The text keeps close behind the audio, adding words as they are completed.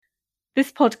This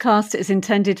podcast is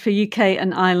intended for UK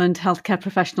and Ireland healthcare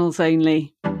professionals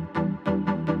only.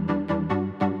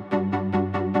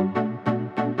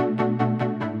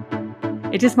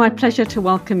 It is my pleasure to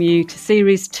welcome you to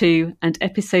Series 2 and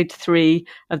Episode 3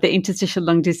 of the Interstitial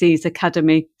Lung Disease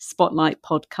Academy Spotlight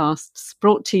podcasts,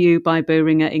 brought to you by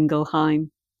Boehringer Ingelheim.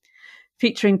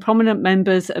 Featuring prominent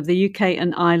members of the UK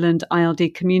and Ireland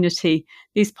ILD community,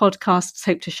 these podcasts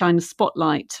hope to shine a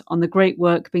spotlight on the great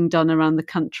work being done around the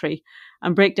country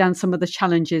and break down some of the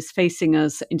challenges facing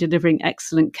us in delivering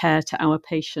excellent care to our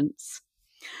patients.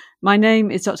 My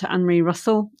name is Dr Anne-Marie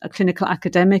Russell, a clinical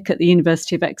academic at the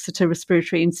University of Exeter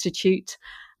Respiratory Institute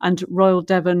and Royal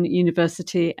Devon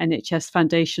University NHS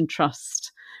Foundation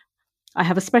Trust. I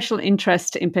have a special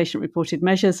interest in patient-reported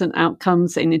measures and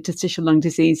outcomes in interstitial lung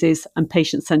diseases and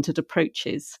patient-centred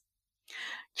approaches.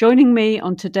 Joining me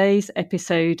on today's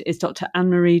episode is Dr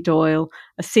Anne-Marie Doyle,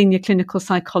 a senior clinical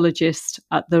psychologist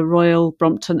at the Royal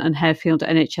Brompton and Harefield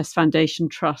NHS Foundation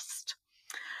Trust.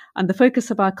 And the focus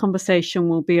of our conversation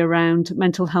will be around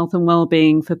mental health and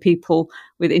well-being for people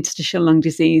with interstitial lung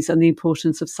disease and the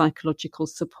importance of psychological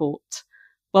support.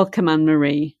 Welcome,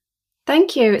 Anne-Marie.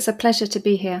 Thank you. It's a pleasure to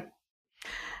be here.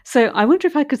 So I wonder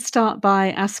if I could start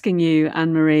by asking you,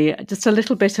 Anne-Marie, just a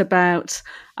little bit about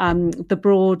the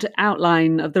broad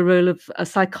outline of the role of a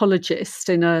psychologist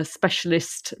in a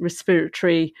specialist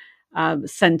respiratory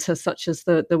centre such as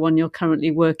the one you're currently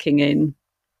working in.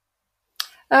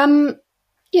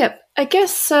 I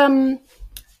guess there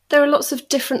are lots of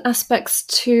different aspects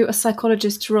to a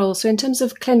psychologist's role. So in terms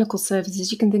of clinical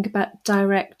services, you can think about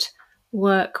direct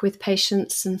work with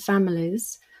patients and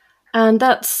families, and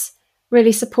that's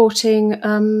really supporting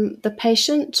the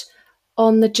patient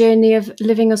on the journey of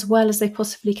living as well as they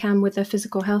possibly can with their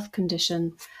physical health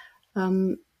condition.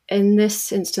 In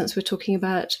this instance, we're talking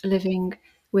about living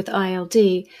with ILD.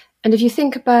 And if you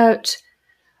think about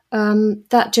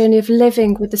that journey of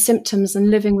living with the symptoms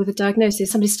and living with the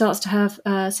diagnosis, somebody starts to have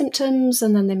symptoms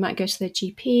and then they might go to their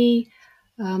GP.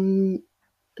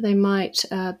 They might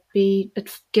be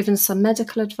given some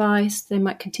medical advice. They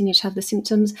might continue to have the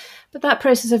symptoms. But that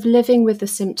process of living with the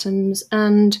symptoms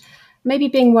and maybe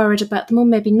being worried about them or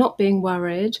maybe not being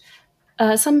worried,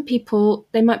 some people,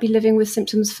 they might be living with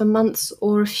symptoms for months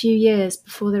or a few years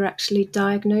before they're actually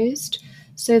diagnosed.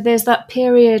 So there's that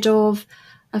period of,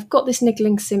 I've got this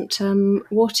niggling symptom,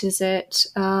 what is it?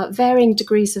 Varying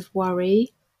degrees of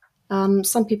worry.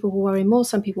 Some people will worry more,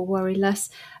 some people worry less.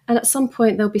 And at some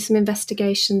point, there'll be some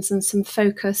investigations and some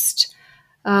focused,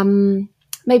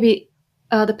 maybe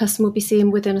the person will be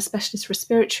seen within a specialist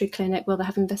respiratory clinic where they'll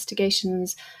have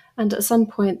investigations. And at some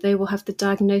point, they will have the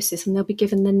diagnosis and they'll be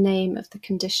given the name of the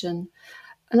condition.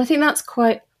 And I think that's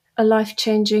quite a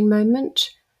life-changing moment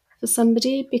for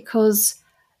somebody because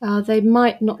they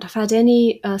might not have had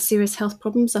any serious health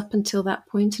problems up until that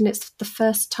point. And it's the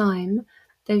first time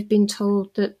they've been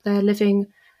told that they're living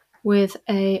with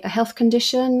a health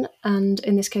condition, and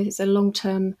in this case, it's a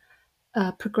long-term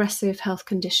progressive health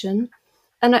condition.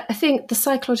 And I think the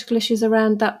psychological issues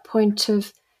around that point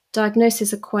of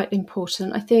diagnosis are quite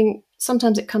important. I think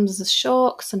sometimes it comes as a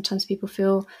shock. Sometimes people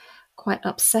feel quite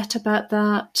upset about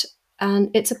that.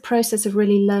 And it's a process of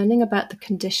really learning about the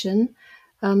condition.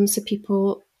 So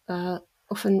people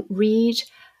often read,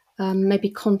 maybe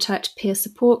contact peer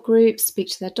support groups, speak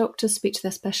to their doctor, speak to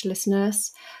their specialist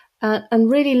nurse, and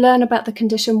really learn about the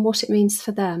condition, what it means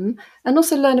for them, and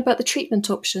also learn about the treatment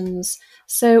options.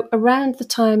 So around the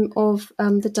time of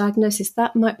the diagnosis,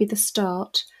 that might be the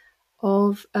start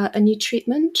of a new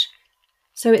treatment.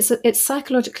 So it's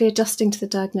psychologically adjusting to the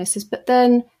diagnosis, but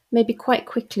then maybe quite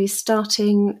quickly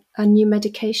starting a new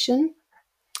medication.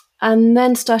 And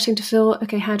then starting to feel,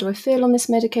 okay, how do I feel on this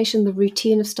medication? The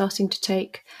routine of starting to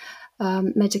take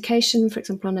medication, for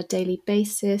example, on a daily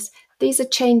basis. These are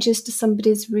changes to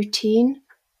somebody's routine.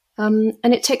 And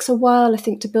it takes a while, I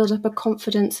think, to build up a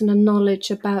confidence and a knowledge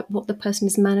about what the person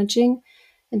is managing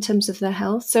in terms of their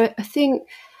health. So I think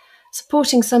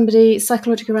supporting somebody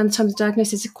psychologically around the time of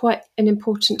diagnosis is quite an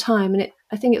important time. And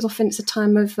I think it's a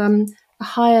time of a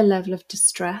higher level of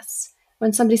distress.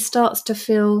 When somebody starts to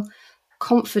feel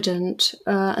confident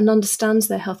and understands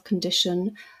their health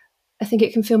condition, I think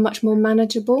it can feel much more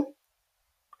manageable.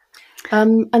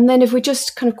 And then if we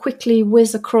just kind of quickly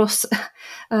whiz across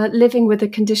living with a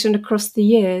condition across the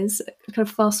years, kind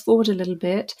of fast forward a little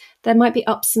bit, there might be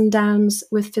ups and downs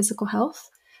with physical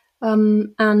health.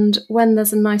 And when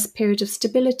there's a nice period of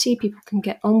stability, people can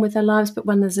get on with their lives. But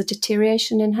when there's a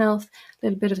deterioration in health, a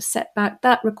little bit of a setback,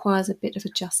 that requires a bit of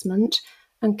adjustment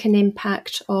and can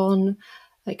impact on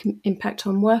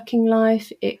working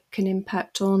life. It can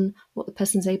impact on what the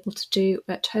person's able to do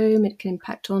at home. It can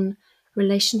impact on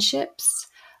relationships,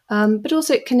 but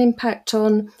also it can impact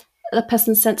on a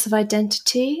person's sense of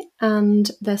identity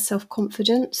and their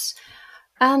self-confidence.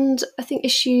 And I think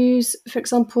issues, for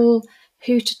example,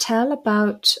 who to tell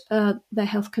about their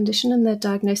health condition and their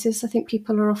diagnosis. I think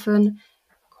people are often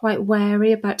quite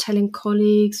wary about telling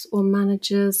colleagues or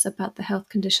managers about the health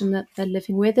condition that they're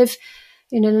living with. If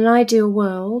in an ideal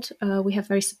world, we have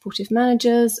very supportive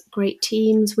managers, great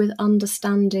teams with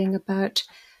understanding about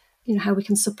how we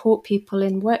can support people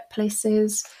in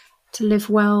workplaces to live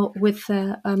well with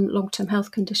their long-term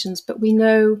health conditions. But we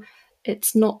know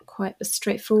it's not quite as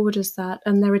straightforward as that,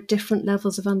 and there are different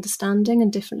levels of understanding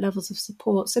and different levels of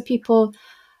support. So people,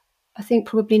 I think,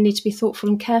 probably need to be thoughtful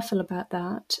and careful about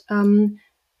that. And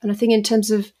I think in terms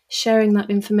of sharing that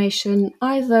information,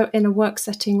 either in a work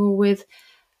setting or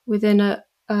within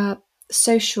a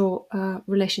social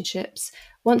relationships,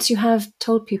 once you have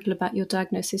told people about your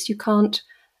diagnosis, you can't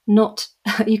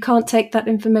take that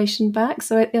information back.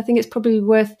 So I think it's probably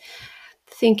worth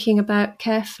thinking about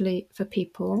carefully for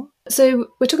people. So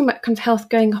we're talking about kind of health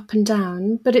going up and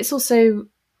down, but it's also,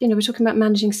 we're talking about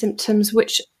managing symptoms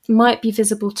which might be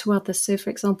visible to others. So,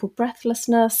 for example,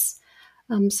 breathlessness.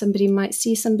 Somebody might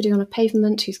see somebody on a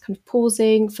pavement who's kind of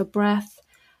pausing for breath.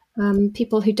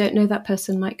 People who don't know that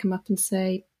person might come up and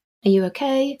say, "Are you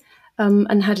okay?"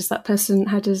 And how does the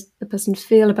person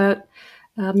feel about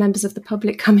members of the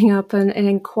public coming up and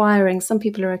inquiring? Some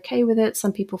people are okay with it.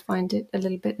 Some people find it a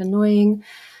little bit annoying.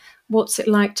 What's it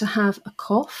like to have a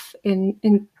cough in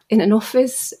an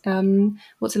office?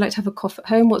 What's it like to have a cough at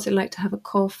home? What's it like to have a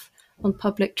cough on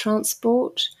public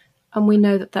transport? And we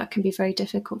know that can be very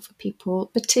difficult for people,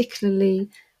 particularly,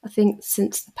 I think,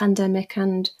 since the pandemic,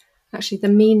 and actually the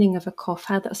meaning of a cough,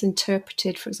 how that's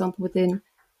interpreted, for example, within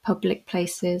public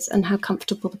places, and how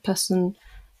comfortable the person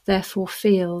therefore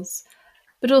feels.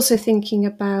 But also thinking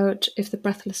about if the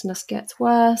breathlessness gets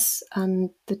worse and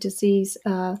the disease,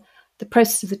 the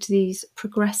process of the disease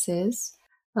progresses,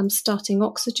 starting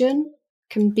oxygen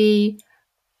can be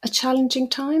a challenging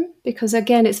time, because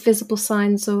again, it's visible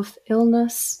signs of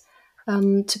illness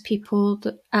to people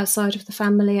that outside of the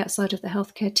family, outside of the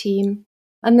healthcare team.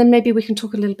 And then maybe we can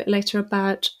talk a little bit later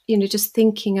about, just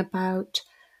thinking about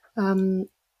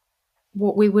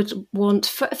what we would want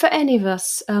for any of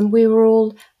us. We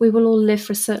will all live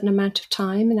for a certain amount of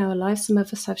time in our lives. Some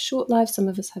of us have short lives, some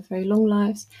of us have very long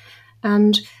lives.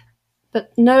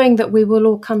 But knowing that we will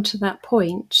all come to that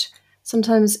point,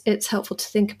 sometimes it's helpful to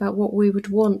think about what we would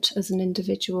want as an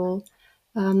individual,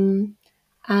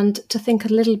 and to think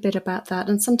a little bit about that.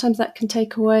 And sometimes that can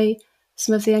take away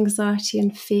some of the anxiety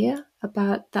and fear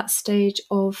about that stage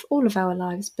of all of our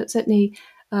lives. But certainly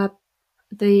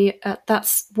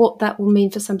that's what that will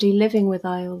mean for somebody living with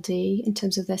ILD in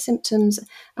terms of their symptoms,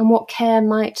 and what care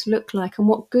might look like, and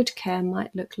what good care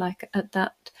might look like at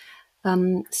that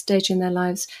stage in their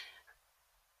lives.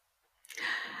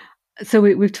 So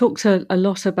we've talked a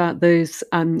lot about those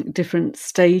different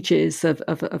stages of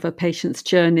a patient's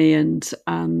journey, and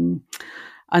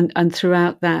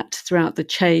throughout the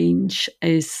change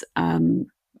is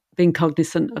being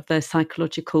cognizant of their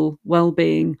psychological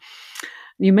well-being.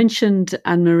 You mentioned,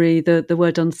 Anne-Marie, the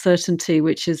word uncertainty,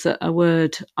 which is a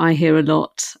word I hear a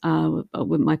lot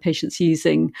with my patients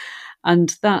using.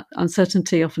 And that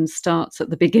uncertainty often starts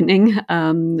at the beginning,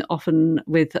 often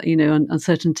with,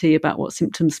 uncertainty about what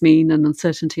symptoms mean, and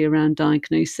uncertainty around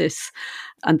diagnosis,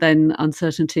 and then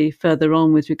uncertainty further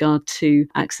on with regard to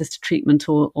access to treatment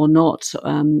or not,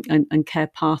 and care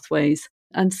pathways.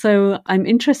 And so I'm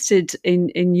interested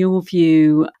in your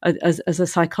view as a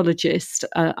psychologist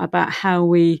about how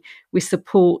we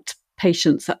support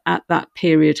patients at that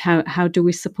period. How do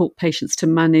we support patients to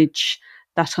manage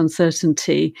that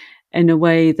uncertainty in a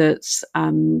way that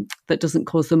doesn't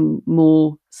cause them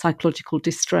more psychological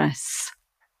distress?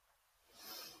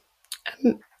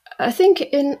 I think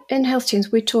in health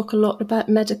teams we talk a lot about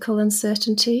medical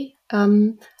uncertainty,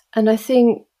 and I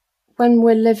think when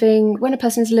a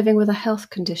person is living with a health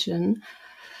condition,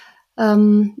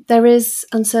 there is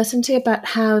uncertainty about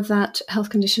how that health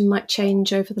condition might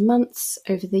change over the months,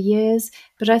 over the years.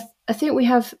 But I think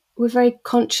we're very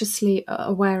consciously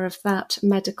aware of that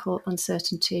medical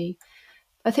uncertainty.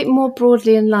 I think more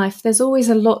broadly in life, there's always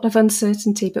a lot of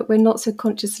uncertainty, but we're not so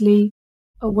consciously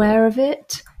aware of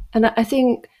it. And I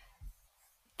think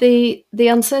the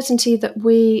uncertainty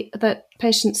that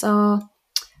patients are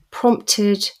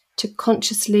prompted to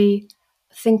consciously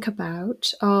think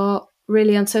about are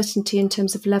really uncertainty in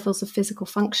terms of levels of physical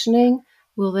functioning.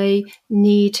 Will they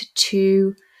need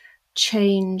to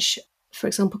change, for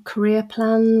example, career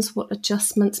plans? What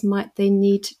adjustments might they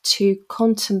need to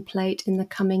contemplate in the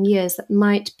coming years that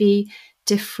might be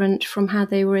different from how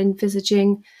they were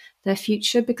envisaging their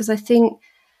future, because I think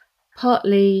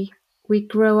partly we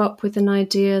grow up with an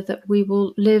idea that we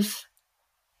will live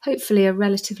hopefully a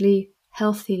relatively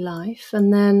healthy life,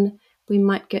 and then we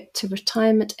might get to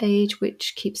retirement age,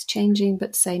 which keeps changing,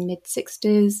 but say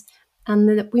mid-60s, and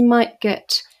that we might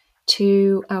get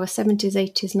to our 70s,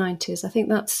 80s, 90s. I think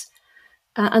that's,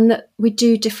 and that we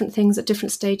do different things at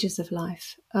different stages of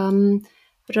life.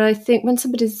 But I think when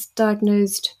somebody's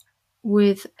diagnosed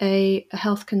with a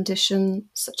health condition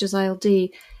such as ILD,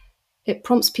 it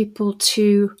prompts people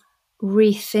to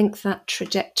rethink that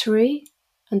trajectory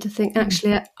and to think,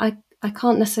 actually, I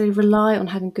can't necessarily rely on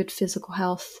having good physical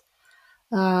health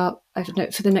I don't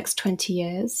know, for the next 20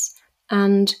 years.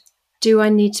 And do I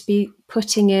need to be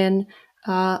putting in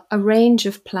a range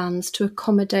of plans to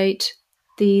accommodate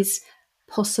these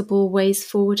possible ways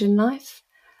forward in life?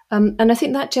 And I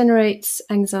think that generates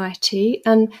anxiety.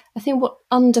 And I think what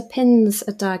underpins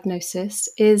a diagnosis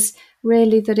is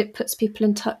really that it puts people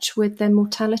in touch with their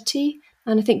mortality.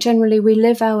 And I think generally we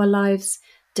live our lives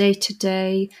day to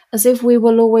day as if we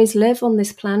will always live on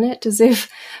this planet, as if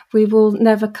we will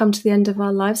never come to the end of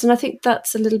our lives. And I think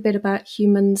that's a little bit about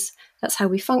humans. That's how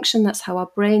we function. That's how our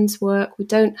brains work. We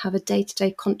don't have a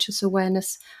day-to-day conscious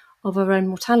awareness of our own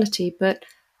mortality. But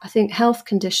I think health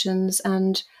conditions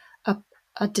and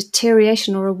a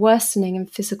deterioration or a worsening in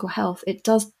physical health, it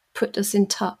does put us in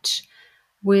touch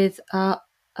with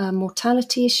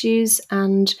mortality issues,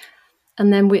 and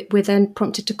then we're then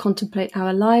prompted to contemplate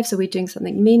our lives. Are we doing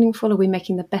something meaningful? Are we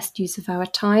making the best use of our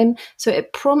time? So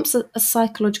it prompts a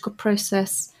psychological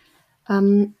process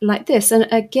like this. And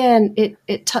again,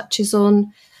 it touches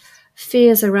on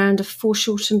fears around a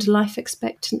foreshortened life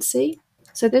expectancy.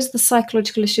 So there's the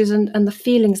psychological issues and the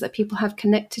feelings that people have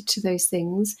connected to those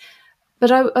things.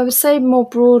 But I would say more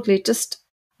broadly, just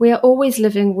we are always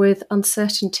living with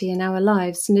uncertainty in our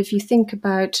lives. And if you think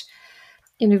about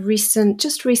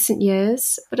recent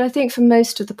years, but I think for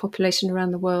most of the population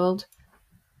around the world,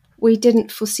 we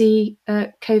didn't foresee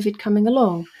COVID coming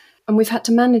along, and we've had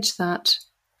to manage that.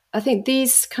 I think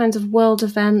these kinds of world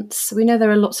events, we know there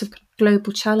are lots of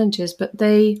global challenges, but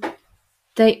they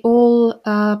all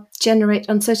generate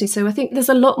uncertainty. So I think there's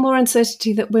a lot more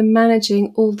uncertainty that we're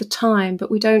managing all the time,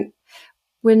 but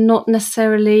we're not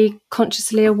necessarily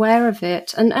consciously aware of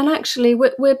it. And actually,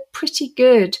 we're pretty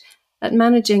good at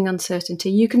managing uncertainty.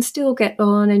 You can still get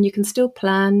on and you can still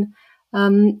plan.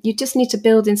 You just need to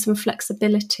build in some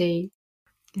flexibility.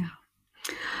 Yeah.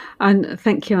 And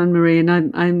thank you, Anne-Marie. And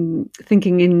I'm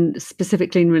thinking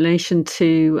specifically in relation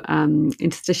to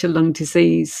interstitial lung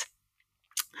disease.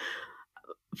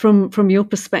 From your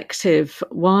perspective,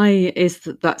 why is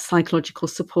that psychological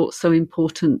support so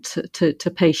important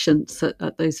to patients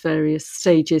at those various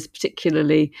stages,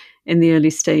 particularly in the early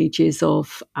stages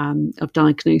of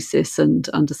diagnosis and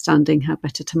understanding how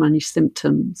better to manage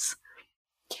symptoms?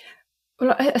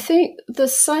 Well, I think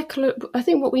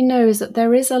what we know is that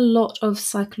there is a lot of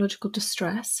psychological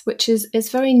distress, which is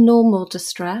very normal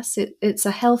distress. It's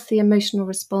a healthy emotional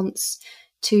response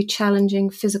to challenging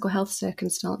physical health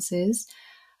circumstances.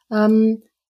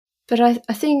 But I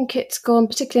think it's gone,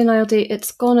 particularly in ILD,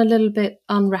 it's gone a little bit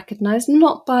unrecognised,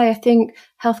 not by, I think,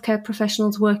 healthcare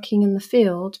professionals working in the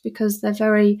field, because they're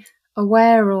very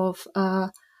aware of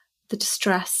the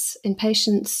distress in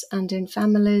patients and in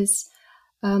families,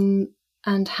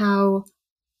 and how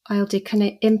ILD can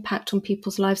impact on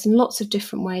people's lives in lots of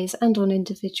different ways, and on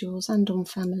individuals and on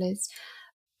families.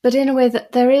 But in a way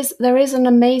that there is an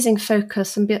amazing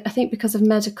focus, and I think because of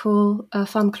medical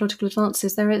pharmacological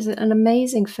advances, there is an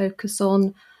amazing focus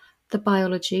on the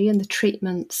biology and the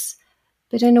treatments.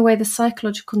 But in a way, the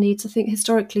psychological needs, I think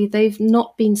historically, they've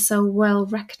not been so well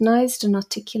recognised and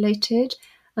articulated.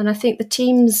 And I think the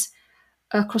teams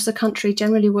across the country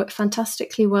generally work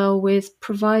fantastically well with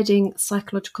providing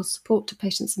psychological support to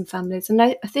patients and families. And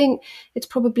I think it's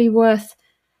probably worth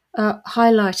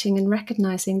highlighting and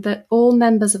recognising that all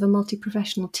members of a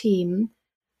multi-professional team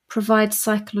provide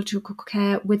psychological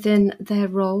care within their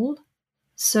role.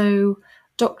 So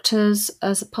doctors,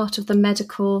 as a part of the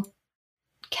medical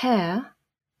care,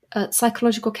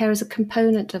 psychological care is a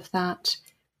component of that.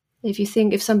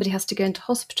 If somebody has to go into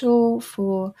hospital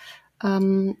for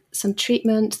some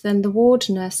treatment, then the ward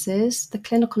nurses, the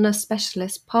clinical nurse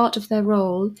specialists, part of their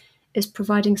role is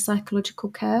providing psychological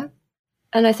care.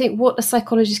 And I think what a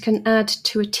psychologist can add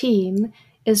to a team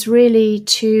is really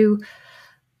to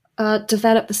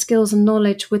develop the skills and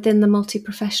knowledge within the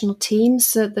multi-professional team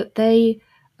so that they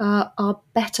are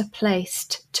better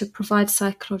placed to provide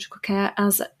psychological care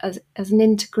as an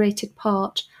integrated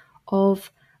part of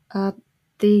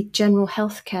the general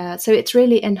healthcare. So it's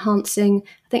really enhancing,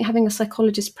 I think having a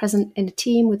psychologist present in a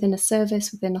team, within a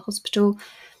service, within a hospital,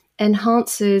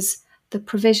 enhances the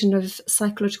provision of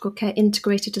psychological care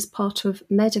integrated as part of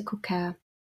medical care.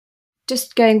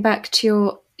 Just going back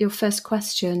to your first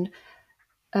question,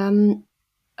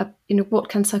 what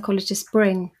can psychologists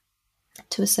bring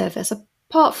to a service?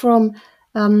 Apart from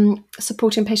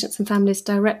supporting patients and families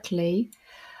directly,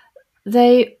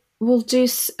 they will do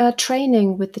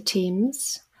training with the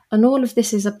teams. And all of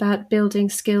this is about building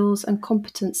skills and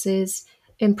competencies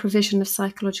in provision of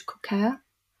psychological care,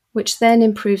 which then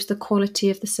improves the quality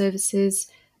of the services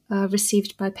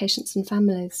received by patients and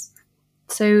families.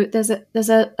 So there's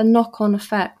a knock-on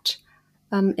effect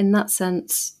in that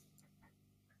sense.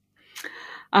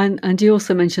 And you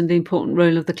also mentioned the important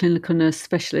role of the clinical nurse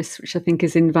specialists, which I think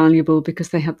is invaluable because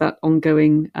they have that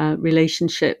ongoing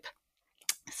relationship.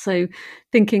 So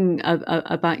thinking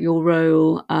about your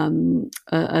role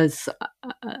as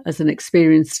an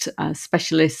experienced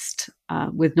specialist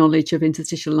with knowledge of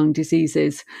interstitial lung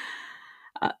diseases,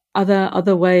 are there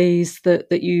other ways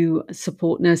that you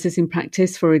support nurses in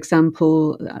practice? For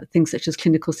example, things such as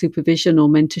clinical supervision or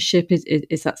mentorship.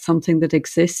 Is that something that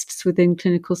exists within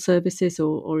clinical services,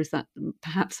 or is that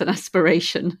perhaps an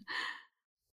aspiration?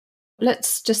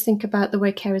 Let's just think about the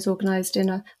way care is organised in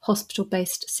a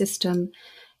hospital-based system.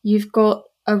 You've got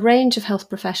a range of health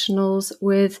professionals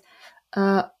with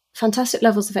fantastic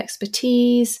levels of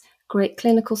expertise, great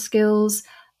clinical skills,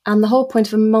 and the whole point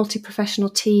of a multi-professional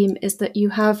team is that you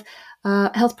have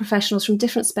health professionals from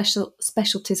different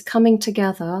specialties coming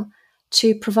together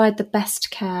to provide the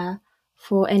best care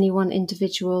for any one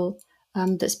individual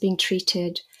that's being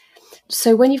treated.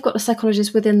 So when you've got a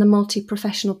psychologist within the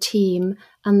multi-professional team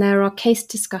and there are case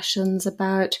discussions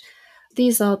about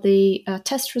these are the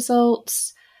test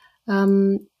results,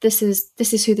 this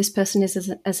is who this person is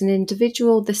as an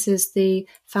individual, this is the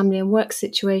family and work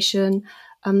situation,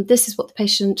 this is what the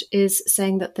patient is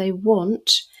saying that they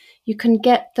want, you can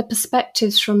get the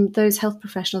perspectives from those health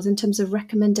professionals in terms of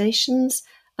recommendations.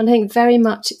 And I think very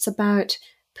much it's about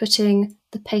putting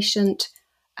the patient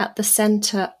at the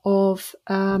centre of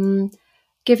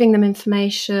giving them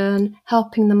information,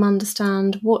 helping them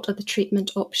understand what are the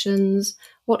treatment options,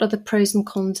 what are the pros and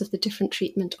cons of the different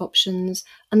treatment options,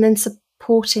 and then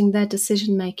supporting their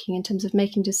decision making in terms of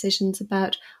making decisions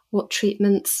about what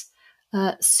treatments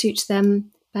suit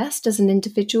them best as an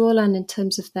individual and in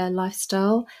terms of their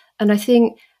lifestyle. And I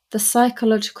think the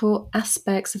psychological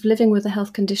aspects of living with a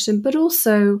health condition, but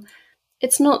also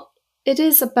it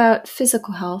is about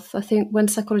physical health. I think when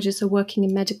psychologists are working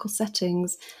in medical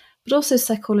settings, but also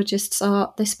psychologists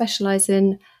they specialise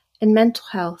in mental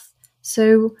health.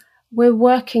 So we're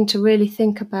working to really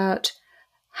think about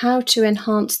how to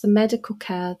enhance the medical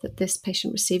care that this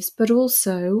patient receives, but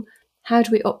also how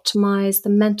do we optimise the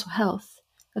mental health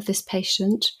of this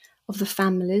patient, of the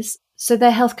families, so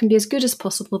their health can be as good as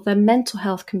possible, their mental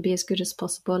health can be as good as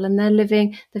possible, and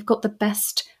they've got the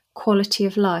best quality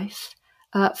of life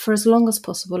for as long as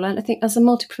possible. And I think as a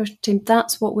multi-professional team,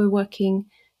 that's what we're working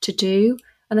to do.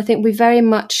 And I think we very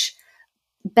much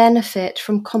benefit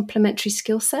from complementary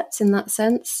skill sets in that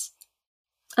sense.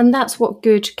 And that's what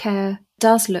good care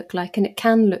does look like, and it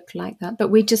can look like that. But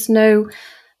we just know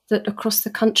that across the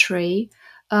country,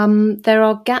 there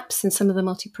are gaps in some of the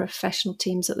multi-professional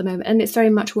teams at the moment, and it's very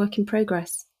much work in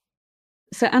progress.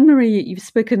 So, Anne-Marie, you've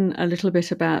spoken a little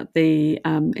bit about the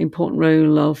important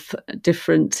role of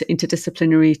different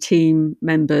interdisciplinary team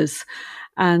members.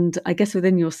 And I guess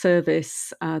within your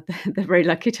service, they're very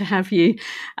lucky to have you.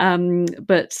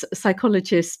 But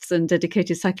psychologists and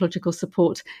dedicated psychological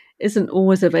support isn't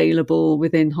always available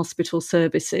within hospital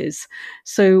services.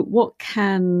 So what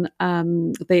can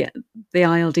the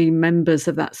ILD members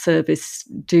of that service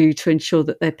do to ensure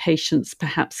that their patients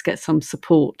perhaps get some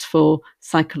support for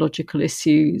psychological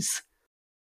issues?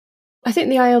 I think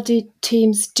the ILD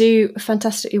teams do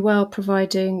fantastically well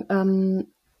providing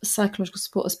psychological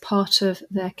support as part of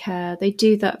their care. They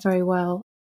do that very well.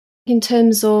 In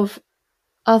terms of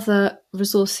other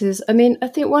resources, I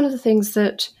think one of the things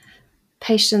that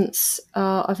patients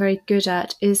are very good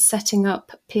at is setting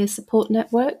up peer support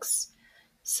networks.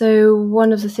 So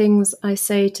one of the things I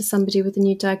say to somebody with a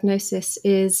new diagnosis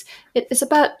is it's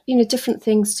about, different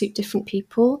things suit different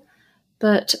people,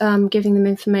 but giving them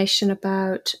information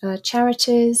about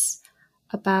charities,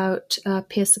 about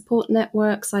peer support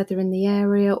networks, either in the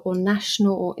area or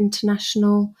national or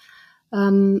international,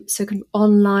 so kind of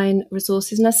online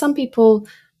resources. Now, some people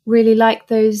really like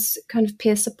those kind of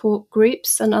peer support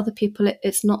groups, and other people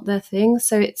it's not their thing.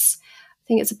 So I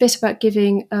think it's a bit about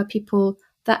giving people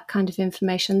that kind of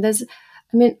information. There's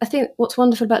I mean, I think what's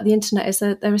wonderful about the internet is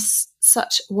that there is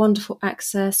such wonderful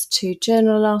access to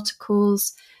journal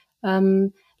articles,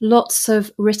 lots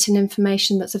of written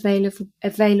information that's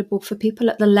available for people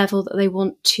at the level that they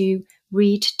want to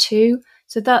read to.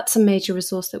 So that's a major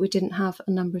resource that we didn't have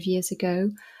a number of years ago.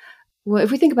 Well,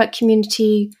 if we think about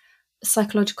community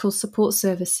psychological support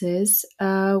services,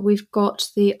 we've got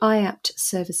the IAPT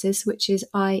services, which is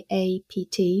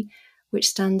IAPT, which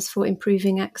stands for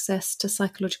Improving Access to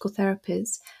Psychological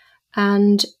Therapies.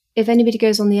 And if anybody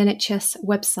goes on the NHS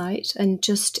website and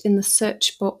just in the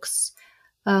search box,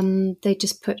 they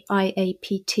just put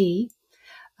IAPT,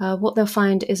 what they'll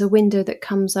find is a window that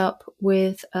comes up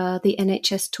with the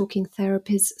NHS Talking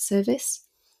Therapies service.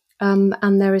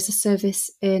 And there is a service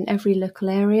in every local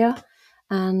area.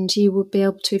 And you will be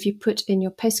able to, if you put in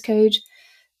your postcode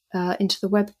into the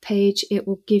web page, it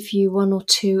will give you one or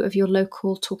two of your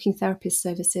local talking therapist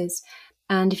services.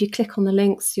 And if you click on the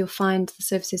links, you'll find the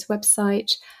services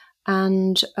website,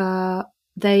 and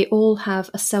they all have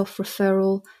a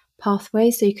self-referral pathway,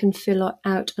 so you can fill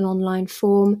out an online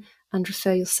form and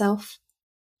refer yourself.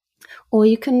 Or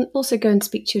you can also go and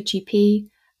speak to your GP,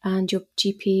 and your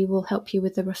GP will help you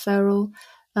with the referral.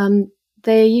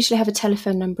 They usually have a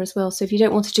telephone number as well, so if you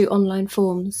don't want to do online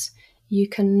forms, you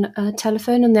can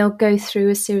telephone, and they'll go through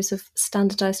a series of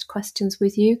standardized questions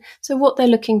with you. So what they're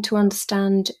looking to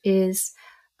understand is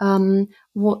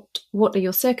what are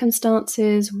your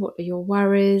circumstances, what are your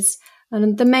worries,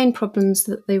 and the main problems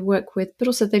that they work with, but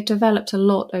also they've developed a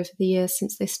lot over the years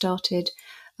since they started.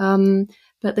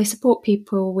 But they support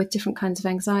people with different kinds of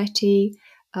anxiety.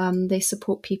 They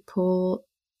support people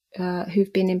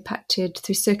who've been impacted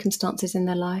through circumstances in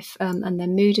their life, and their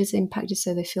mood is impacted,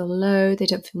 so they feel low, they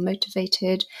don't feel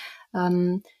motivated,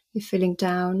 they're feeling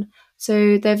down.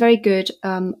 So they're very good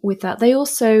with that. They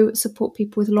also support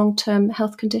people with long-term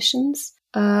health conditions.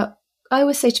 I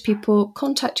always say to people,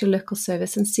 contact your local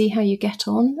service and see how you get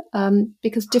on,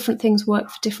 because different things work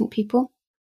for different people.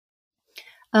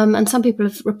 And some people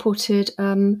have reported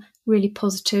really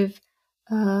positive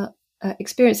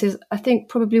experiences. I think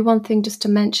probably one thing just to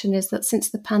mention is that since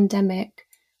the pandemic,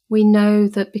 we know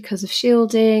that because of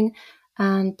shielding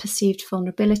and perceived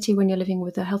vulnerability when you're living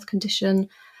with a health condition,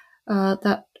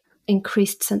 that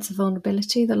increased sense of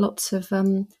vulnerability that lots of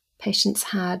patients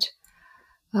had.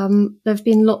 There have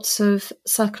been lots of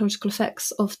psychological effects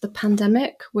of the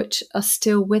pandemic, which are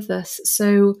still with us.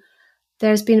 So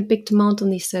there's been a big demand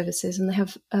on these services, and they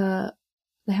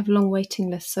have long waiting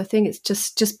lists. So I think it's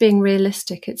just being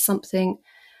realistic. It's something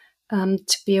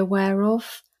to be aware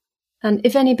of. And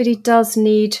if anybody does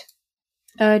need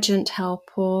urgent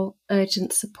help or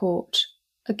urgent support,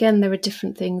 again, there are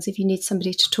different things. If you need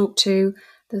somebody to talk to,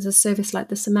 there's a service like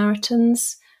the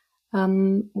Samaritans,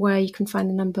 where you can find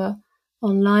the number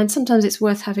online. Sometimes it's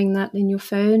worth having that in your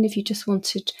phone if you just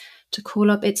wanted to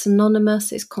call up. It's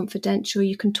anonymous, it's confidential.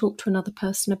 You can talk to another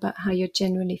person about how you're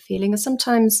genuinely feeling. And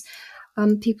sometimes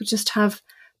people just have,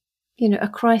 a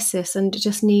crisis and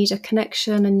just need a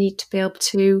connection and need to be able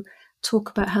to talk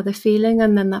about how they're feeling,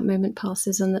 and then that moment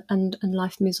passes and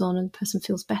life moves on and the person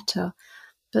feels better.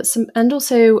 And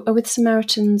also with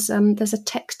Samaritans, there's a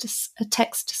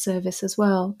text service as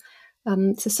well.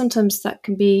 So sometimes that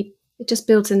can be, it just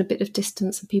builds in a bit of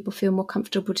distance and people feel more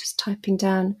comfortable just typing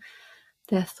down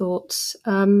their thoughts.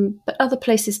 But other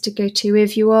places to go to,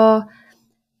 if you are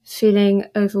feeling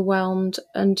overwhelmed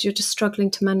and you're just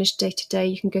struggling to manage day to day,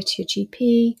 you can go to your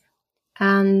GP.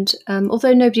 And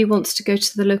although nobody wants to go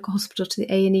to the local hospital, to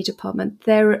the A&E department,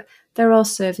 there are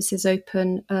services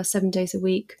open 7 days a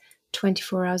week,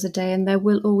 24 hours a day, and there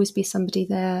will always be somebody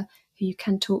there who you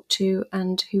can talk to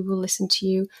and who will listen to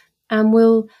you and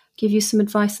will give you some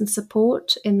advice and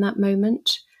support in that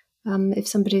moment if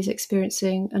somebody is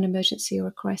experiencing an emergency or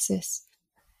a crisis.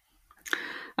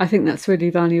 I think that's really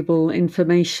valuable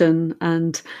information,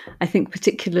 and I think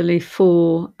particularly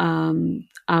for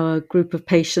our group of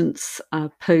patients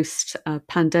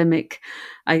post-pandemic,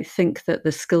 I think that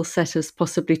the skill set has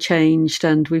possibly changed,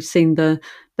 and we've seen the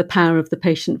power of the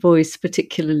patient voice,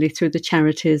 particularly through the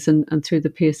charities and through the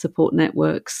peer support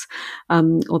networks,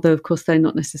 although of course they're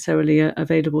not necessarily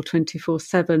available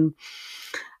 24/7.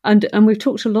 And we've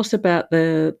talked a lot about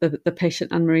the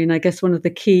patient, Anne-Marie, and I guess one of the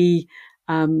key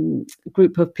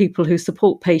group of people who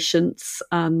support patients,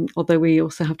 although we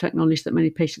also have to acknowledge that many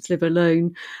patients live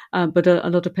alone, but a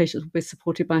lot of patients will be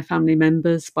supported by family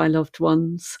members, by loved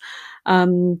ones.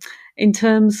 In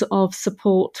terms of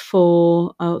support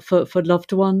for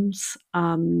loved ones,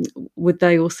 would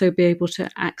they also be able to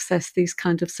access these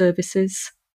kind of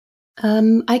services?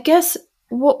 I guess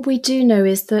what we do know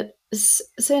is that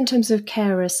So in terms of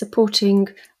carers, supporting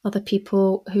other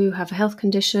people who have a health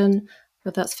condition,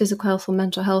 whether that's physical health or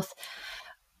mental health,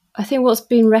 I think what's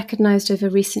been recognised over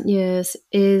recent years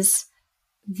is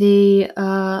the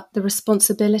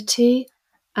responsibility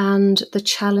and the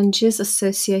challenges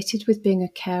associated with being a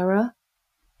carer.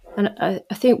 And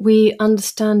I think we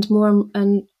understand more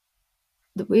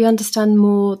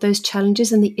those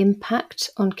challenges and the impact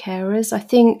on carers. I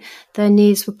think their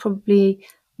needs were probably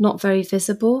not very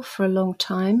visible for a long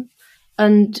time.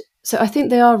 And so I think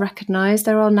they are recognised.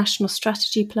 There are national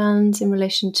strategy plans in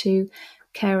relation to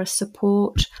carer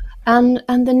support and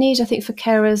the need, I think, for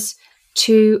carers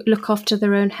to look after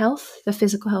their own health, their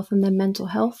physical health and their mental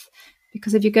health.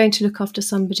 Because if you're going to look after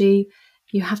somebody,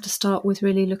 you have to start with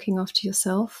really looking after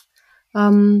yourself.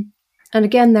 And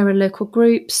again, there are local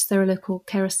groups, there are local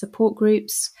carer support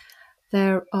groups,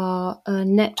 there are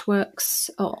networks,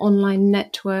 online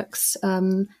networks,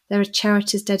 there are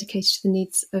charities dedicated to the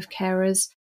needs of carers.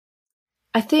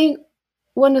 I think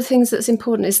one of the things that's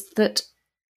important is that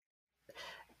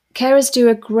carers do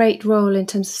a great role in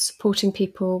terms of supporting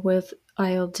people with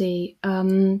ILD,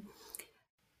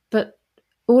 but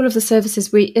all of the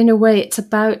services, in a way, it's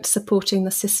about supporting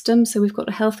the system. So we've got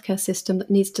a healthcare system that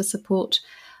needs to support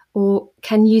or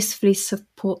can usefully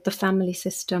support the family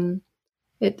system.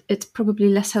 It's probably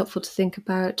less helpful to think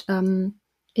about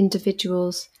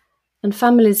individuals. And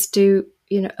families do,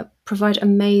 provide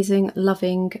amazing,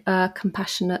 loving,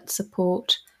 compassionate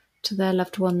support to their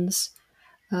loved ones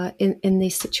in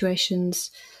these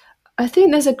situations. I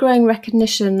think there's a growing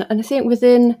recognition, and I think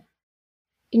within,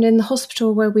 in the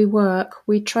hospital where we work,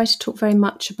 we try to talk very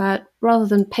much about, rather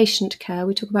than patient care,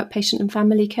 we talk about patient and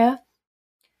family care.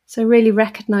 So really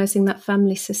recognising that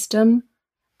family system,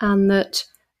 and that,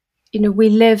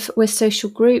 we're social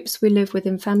groups, we live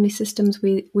within family systems,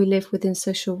 we live within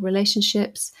social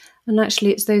relationships. And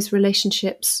actually it's those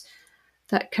relationships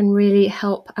that can really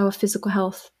help our physical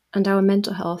health and our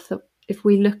mental health. That if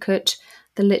we look at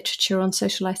the literature on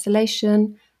social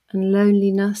isolation and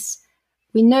loneliness,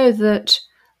 we know that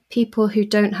people who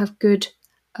don't have good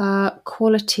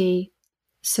quality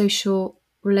social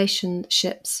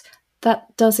relationships,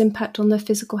 that does impact on their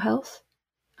physical health.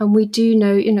 And we do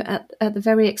know, at the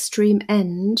very extreme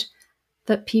end,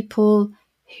 that people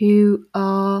who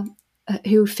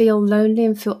feel lonely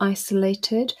and feel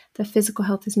isolated, their physical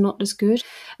health is not as good.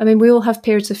 I mean, we all have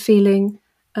periods of feeling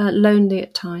lonely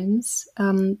at times,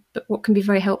 but what can be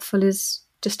very helpful is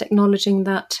just acknowledging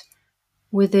that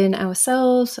within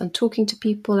ourselves and talking to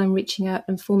people and reaching out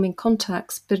and forming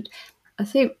contacts. But I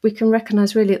think we can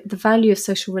recognise really the value of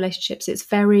social relationships. It's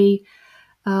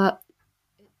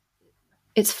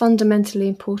it's fundamentally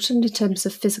important in terms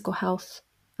of physical health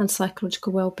and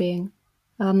psychological well-being.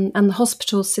 And the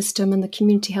hospital system and the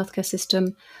community healthcare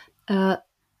system,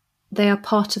 they are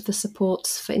part of the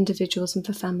supports for individuals and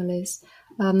for families.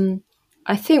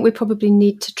 I think we probably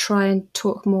need to try and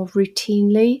talk more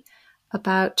routinely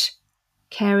about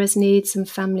carers' needs and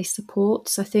family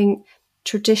supports. I think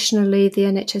traditionally the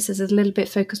NHS is a little bit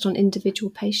focused on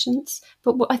individual patients,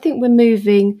 but I think we're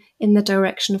moving in the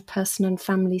direction of person and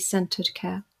family-centred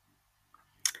care.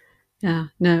 Yeah,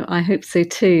 no, I hope so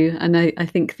too. And I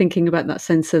think thinking about that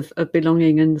sense of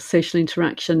belonging and social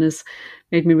interaction has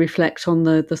made me reflect on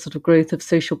the sort of growth of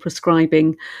social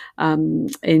prescribing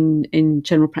in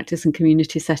general practice and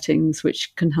community settings,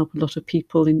 which can help a lot of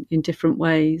people in different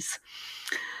ways.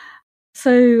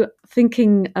 So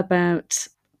thinking about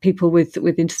people with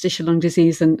interstitial lung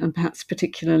disease and perhaps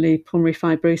particularly pulmonary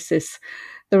fibrosis,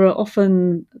 there are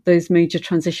often those major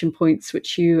transition points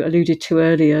which you alluded to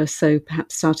earlier. So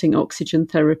perhaps starting oxygen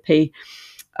therapy,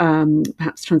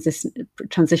 perhaps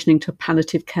transitioning to a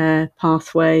palliative care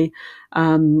pathway,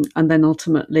 and then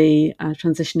ultimately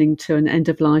transitioning to an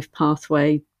end-of-life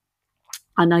pathway.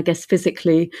 And I guess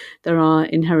physically there are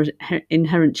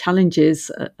inherent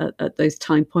challenges at those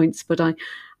time points, but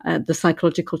the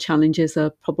psychological challenges are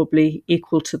probably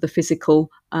equal to the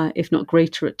physical, if not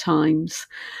greater at times.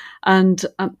 And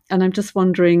I'm just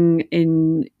wondering,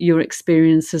 in your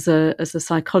experience as a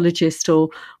psychologist, or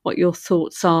what your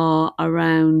thoughts are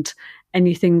around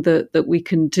anything that we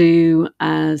can do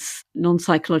as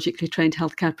non-psychologically trained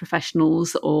healthcare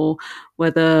professionals, or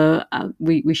whether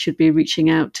we should be reaching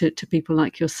out to people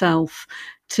like yourself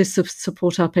to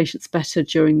support our patients better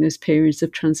during those periods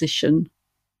of transition.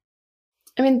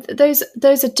 I mean, those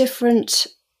are different.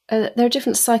 There are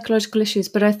different psychological issues,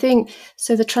 but I think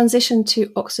so. The transition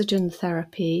to oxygen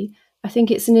therapy, I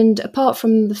think it's apart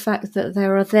from the fact that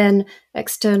there are then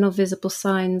external visible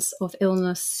signs of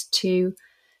illness to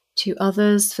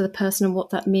others for the person and what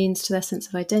that means to their sense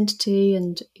of identity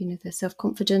and their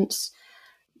self-confidence.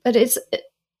 But it's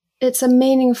a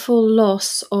meaningful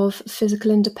loss of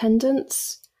physical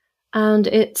independence, and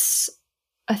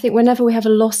I think whenever we have a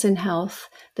loss in health,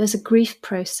 there's a grief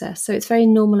process. So it's very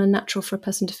normal and natural for a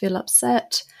person to feel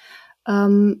upset,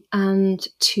 and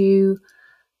to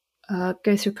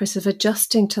go through a process of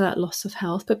adjusting to that loss of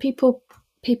health. But people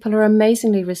are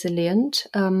amazingly resilient,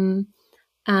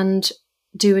 and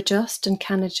do adjust and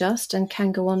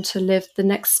can go on to live the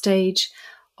next stage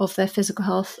of their physical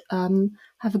health,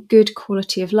 have a good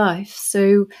quality of life.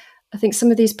 So I think some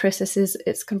of these processes,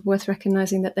 it's kind of worth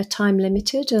recognizing that they're time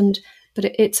limited, but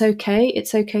it's okay.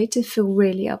 It's okay to feel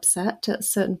really upset at a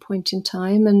certain point in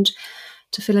time, and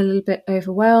to feel a little bit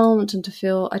overwhelmed, and to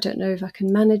feel, I don't know if I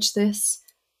can manage this.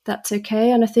 That's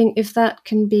okay. And I think if that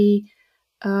can be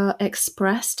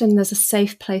expressed, and there's a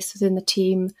safe place within the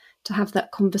team to have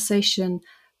that conversation,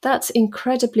 that's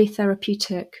incredibly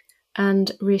therapeutic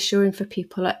and reassuring for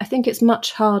people. I think it's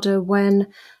much harder when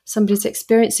somebody's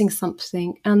experiencing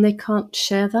something and they can't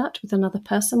share that with another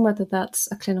person, whether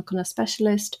that's a clinical nurse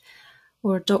specialist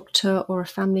or a doctor or a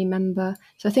family member.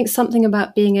 So I think something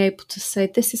about being able to say,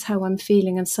 this is how I'm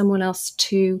feeling, and someone else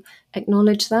to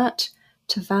acknowledge that,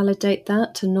 to validate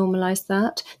that, to normalize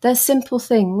that. They're simple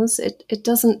things. It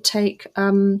doesn't take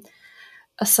a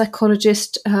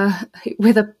psychologist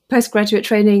with a postgraduate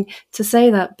training to say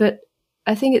that, but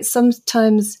I think it's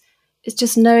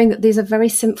just knowing that these are very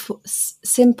simple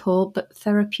but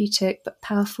therapeutic but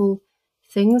powerful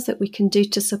things that we can do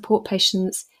to support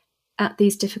patients at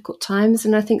these difficult times.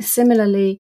 And I think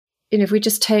similarly, if we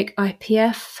just take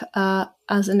IPF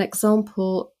as an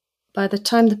example, by the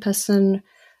time the person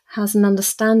has an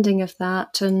understanding of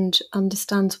that and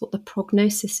understands what the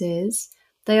prognosis is,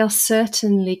 they are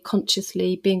certainly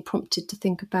consciously being prompted to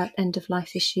think about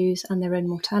end-of-life issues and their own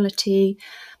mortality.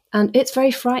 And it's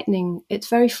very frightening. It's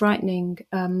very frightening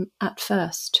at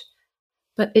first,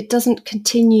 but it doesn't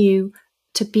continue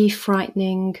to be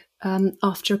frightening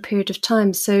after a period of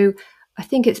time. So I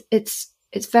think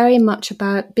it's very much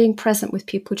about being present with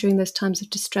people during those times of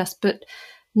distress, but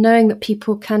knowing that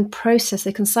people can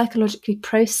psychologically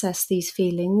process these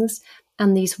feelings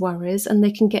and these worries, and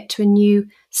they can get to a new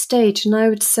stage. And I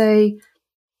would say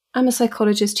I'm a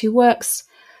psychologist who works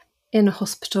in a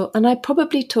hospital, and I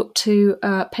probably talk to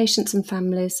patients and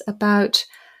families about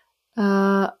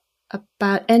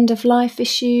end-of-life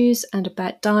issues and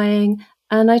about dying.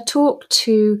 And I talk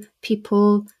to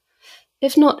people,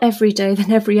 if not every day,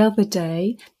 then every other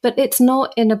day, but it's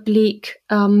not in a bleak,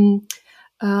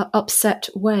 upset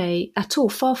way at all.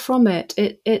 Far from it.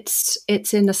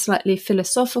 It's in a slightly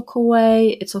philosophical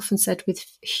way. It's often said with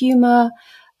humour,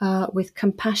 with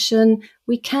compassion.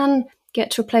 We can get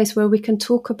to a place where we can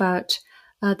talk about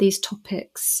these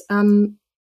topics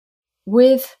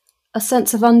with a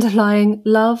sense of underlying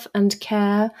love and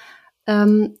care,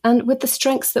 and with the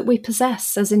strengths that we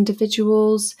possess as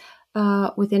individuals,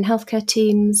 within healthcare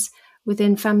teams,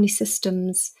 within family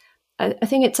systems. I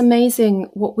think it's amazing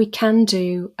what we can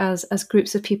do as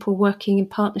groups of people working in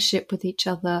partnership with each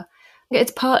other.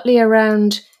 It's partly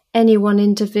around any one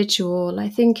individual. I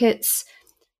think it's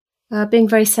being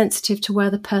very sensitive to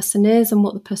where the person is and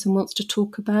what the person wants to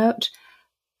talk about.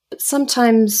 But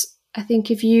sometimes I think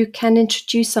if you can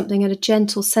introduce something in a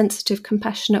gentle, sensitive,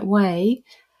 compassionate way,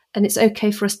 and it's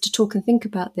okay for us to talk and think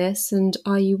about this, and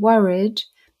are you worried?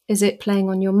 Is it playing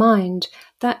on your mind?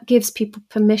 That gives people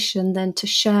permission then to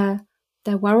share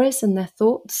their worries and their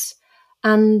thoughts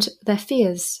and their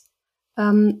fears.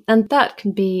 And that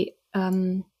can be,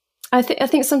 I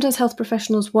think sometimes health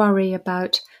professionals worry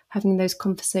about having those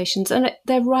conversations, and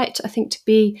they're right, I think, to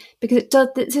be, because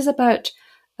this is about,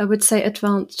 I would say,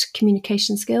 advanced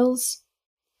communication skills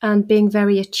and being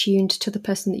very attuned to the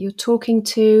person that you're talking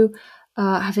to,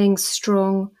 having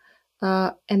strong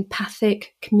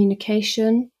empathic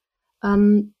communication,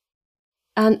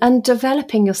 and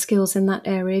developing your skills in that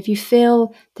area. If you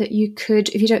feel that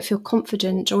if you don't feel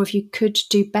confident, or if you could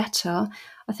do better,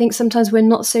 I think sometimes we're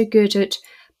not so good at,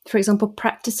 for example,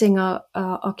 practicing our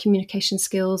communication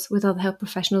skills with other health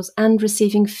professionals and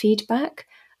receiving feedback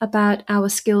about our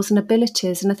skills and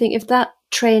abilities. And I think if that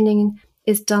training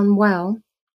is done well,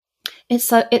 it's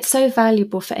so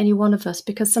valuable for any one of us,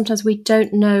 because sometimes we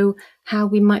don't know how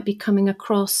we might be coming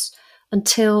across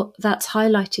until that's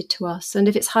highlighted to us. And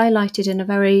if it's highlighted in a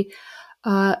very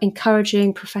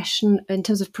encouraging profession, in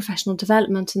terms of professional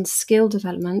development and skill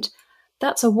development,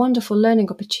 that's a wonderful learning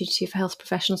opportunity for health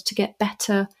professionals to get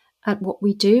better at what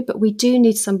we do. But we do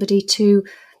need somebody to,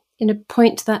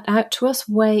 point that out to us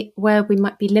where we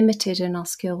might be limited in our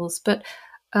skills. But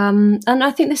and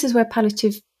I think this is where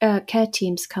palliative care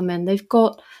teams come in.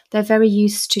 They're very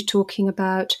used to talking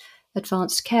about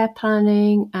advanced care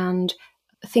planning and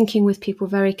thinking with people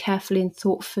very carefully and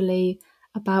thoughtfully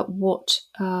about what's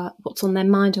on their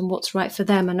mind and what's right for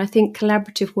them. And I think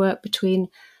collaborative work between,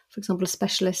 for example, a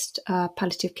specialist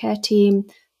palliative care team,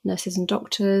 nurses and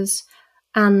doctors,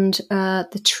 and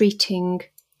the treating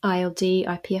ILD,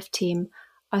 IPF team,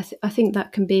 I think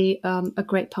that can be a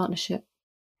great partnership.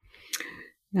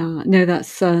 No,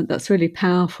 that's really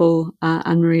powerful,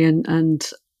 Anne-Marie, and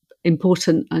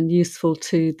important and useful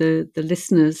to the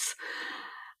listeners.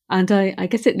 And I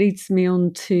guess it leads me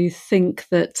on to think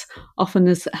that often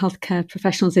as healthcare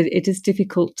professionals, it is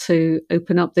difficult to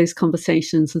open up those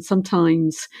conversations. And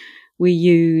sometimes we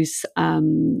use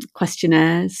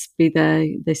questionnaires, be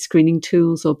they screening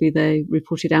tools or be they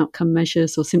reported outcome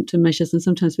measures or symptom measures. And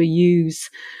sometimes we use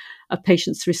a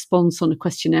patient's response on a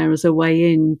questionnaire as a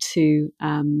way in to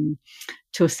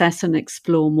assess and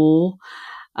explore more.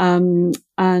 And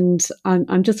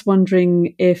I'm just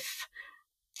wondering if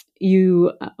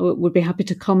you would be happy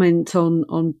to comment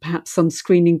on perhaps some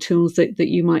screening tools that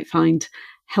you might find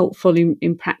helpful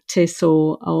in practice,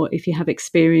 or if you have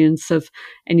experience of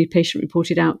any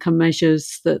patient-reported outcome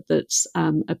measures that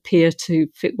appear to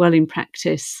fit well in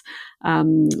practice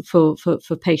for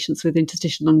patients with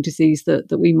interstitial lung disease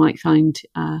that we might find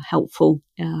helpful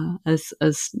as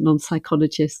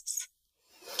non-psychologists.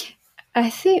 I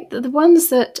think that the ones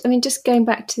that, just going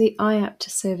back to the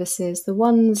IAPTA services, the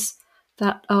ones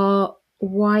that are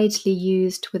widely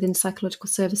used within psychological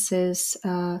services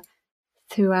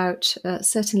throughout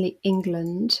certainly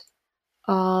England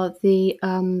are the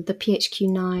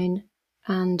PHQ-9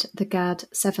 and the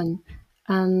GAD-7.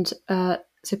 And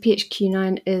so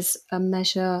PHQ-9 is a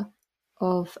measure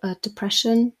of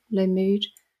depression, low mood,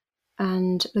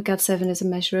 and the GAD-7 is a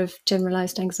measure of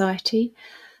generalized anxiety.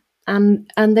 And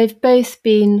they've both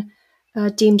been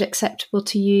deemed acceptable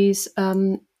to use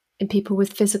in people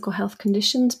with physical health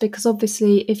conditions, because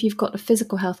obviously if you've got a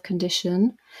physical health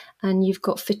condition and you've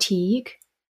got fatigue,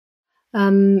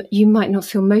 you might not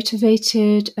feel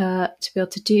motivated to be able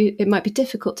to do, it might be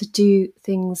difficult to do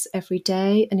things every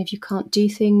day. And if you can't do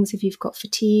things, if you've got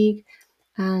fatigue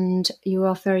and you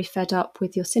are very fed up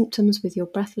with your symptoms, with your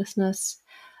breathlessness,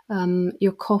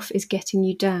 your cough is getting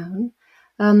you down,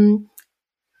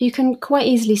 you can quite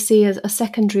easily see a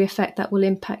secondary effect that will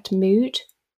impact mood.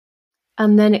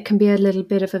 And then it can be a little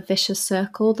bit of a vicious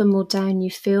circle. The more down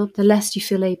you feel, the less you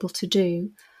feel able to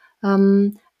do.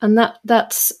 And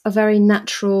that's a very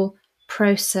natural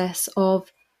process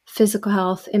of physical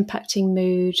health impacting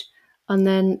mood, and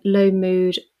then low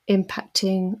mood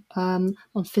impacting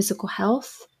on physical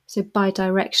health. So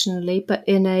bidirectionally, but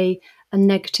in a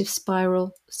negative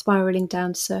spiraling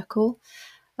down circle.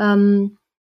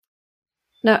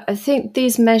 Now, I think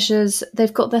these measures,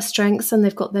 they've got their strengths and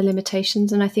they've got their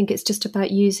limitations, and I think it's just about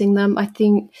using them. I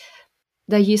think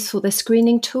they're useful. They're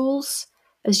screening tools,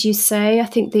 as you say. I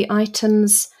think the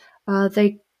items,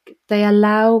 they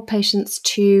allow patients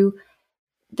to,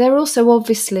 they're also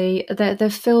obviously, they're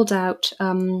filled out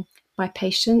by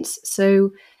patients.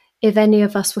 So if any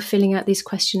of us were filling out these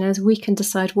questionnaires, we can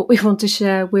decide what we want to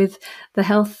share with the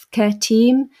healthcare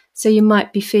team. So you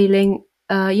might be feeling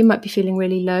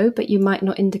really low, but you might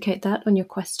not indicate that on your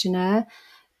questionnaire,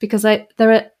 because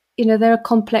there are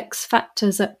complex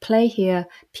factors at play here.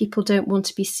 People don't want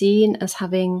to be seen as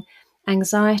having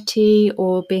anxiety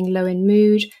or being low in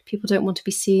mood. People don't want to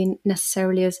be seen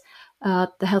necessarily as the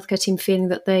healthcare team feeling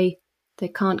that they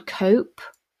can't cope.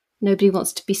 Nobody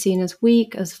wants to be seen as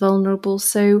weak, as vulnerable.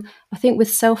 So I think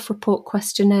with self-report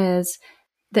questionnaires,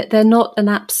 that they're not an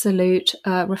absolute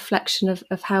reflection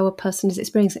of how a person is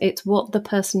experiencing. It's what the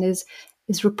person is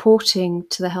reporting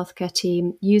to the healthcare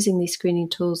team using these screening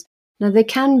tools. Now, they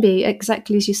can be,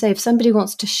 exactly as you say, if somebody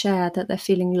wants to share that they're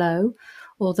feeling low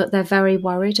or that they're very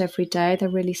worried every day, they're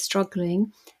really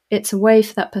struggling, it's a way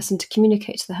for that person to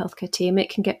communicate to the healthcare team. It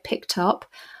can get picked up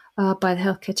by the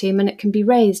healthcare team, and it can be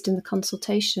raised in the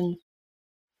consultation.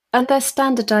 And they're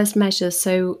standardized measures.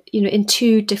 So, in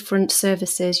two different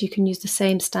services, you can use the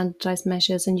same standardized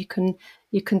measures and you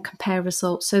can compare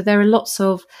results. So there are lots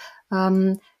of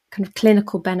kind of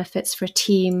clinical benefits for a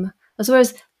team, as well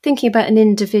as thinking about an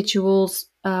individual's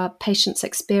patient's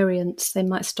experience. They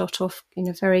might start off,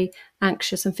 very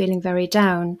anxious and feeling very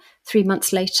down. 3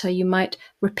 months later, you might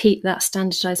repeat that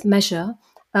standardized measure,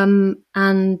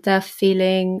 and they're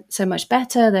feeling so much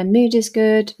better. Their mood is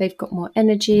good. They've got more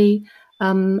energy.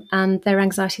 And their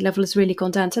anxiety level has really gone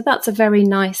down. So that's a very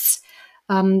nice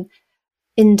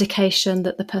indication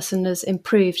that the person has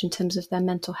improved in terms of their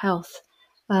mental health.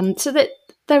 So that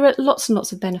there are lots and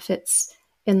lots of benefits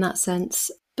in that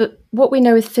sense. But what we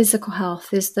know with physical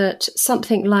health is that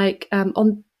something like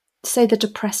on say the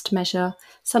depressed measure,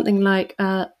 something like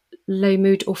low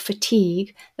mood or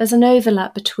fatigue, there's an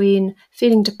overlap between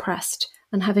feeling depressed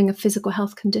and having a physical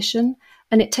health condition.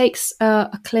 And it takes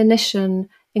a clinician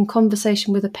in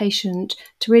conversation with a patient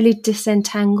to really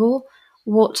disentangle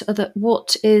what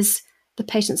is the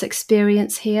patient's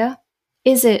experience here.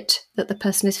 Is it that the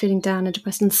person is feeling down and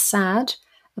depressed and sad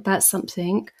about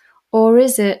something, or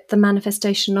is it the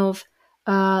manifestation of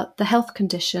the health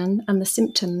condition and the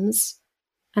symptoms,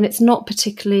 and it's not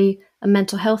particularly a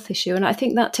mental health issue? And I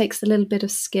think that takes a little bit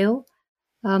of skill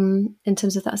in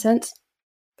terms of that sense.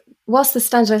 Whilst the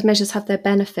standardized measures have their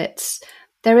benefits,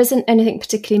 there isn't anything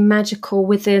particularly magical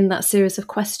within that series of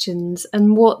questions.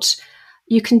 And what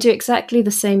you can do exactly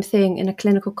the same thing in a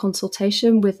clinical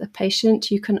consultation with a patient.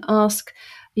 You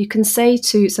can say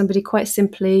to somebody quite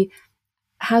simply,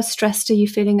 how stressed are you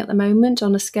feeling at the moment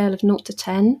on a scale of 0 to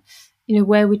 10?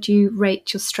 Where would you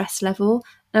rate your stress level?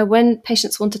 Now, when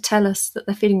patients want to tell us that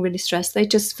they're feeling really stressed, they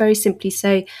just very simply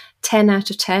say 10 out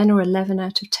of 10 or 11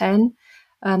 out of 10.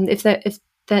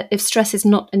 If stress is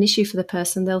not an issue for the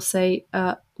person, they'll say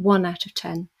 1 out of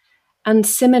 10. And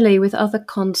similarly, with other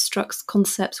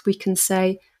concepts, we can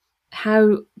say,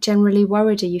 how generally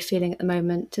worried are you feeling at the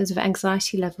moment in terms of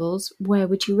anxiety levels? Where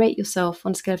would you rate yourself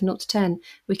on a scale of 0 to 10?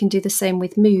 We can do the same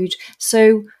with mood.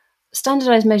 So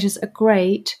standardized measures are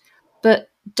great, but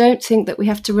don't think that we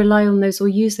have to rely on those or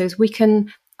use those. We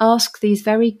can ask these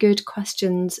very good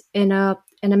questions in a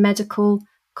medical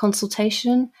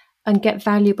consultation and get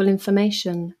valuable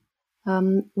information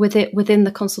within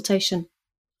the consultation.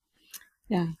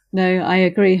 Yeah, no, I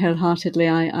agree wholeheartedly.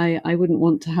 I wouldn't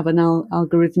want to have an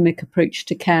algorithmic approach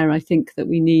to care. I think that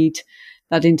we need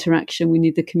that interaction. We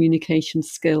need the communication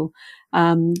skill.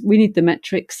 We need the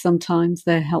metrics sometimes.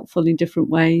 They're helpful in different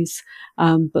ways.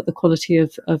 But the quality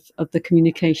of the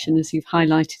communication, as you've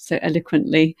highlighted so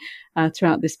eloquently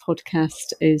throughout this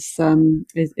podcast,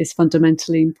 is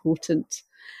fundamentally important.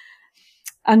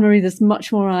 Anne-Marie, there's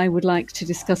much more I would like to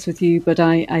discuss with you, but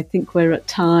I think we're at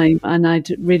time, and I'd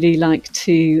really like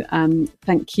to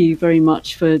thank you very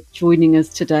much for joining us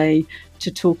today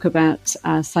to talk about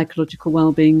psychological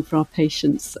well-being for our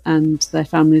patients and their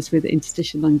families with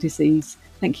interstitial lung disease.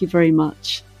 Thank you very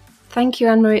much. Thank you,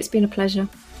 Anne-Marie. It's been a pleasure.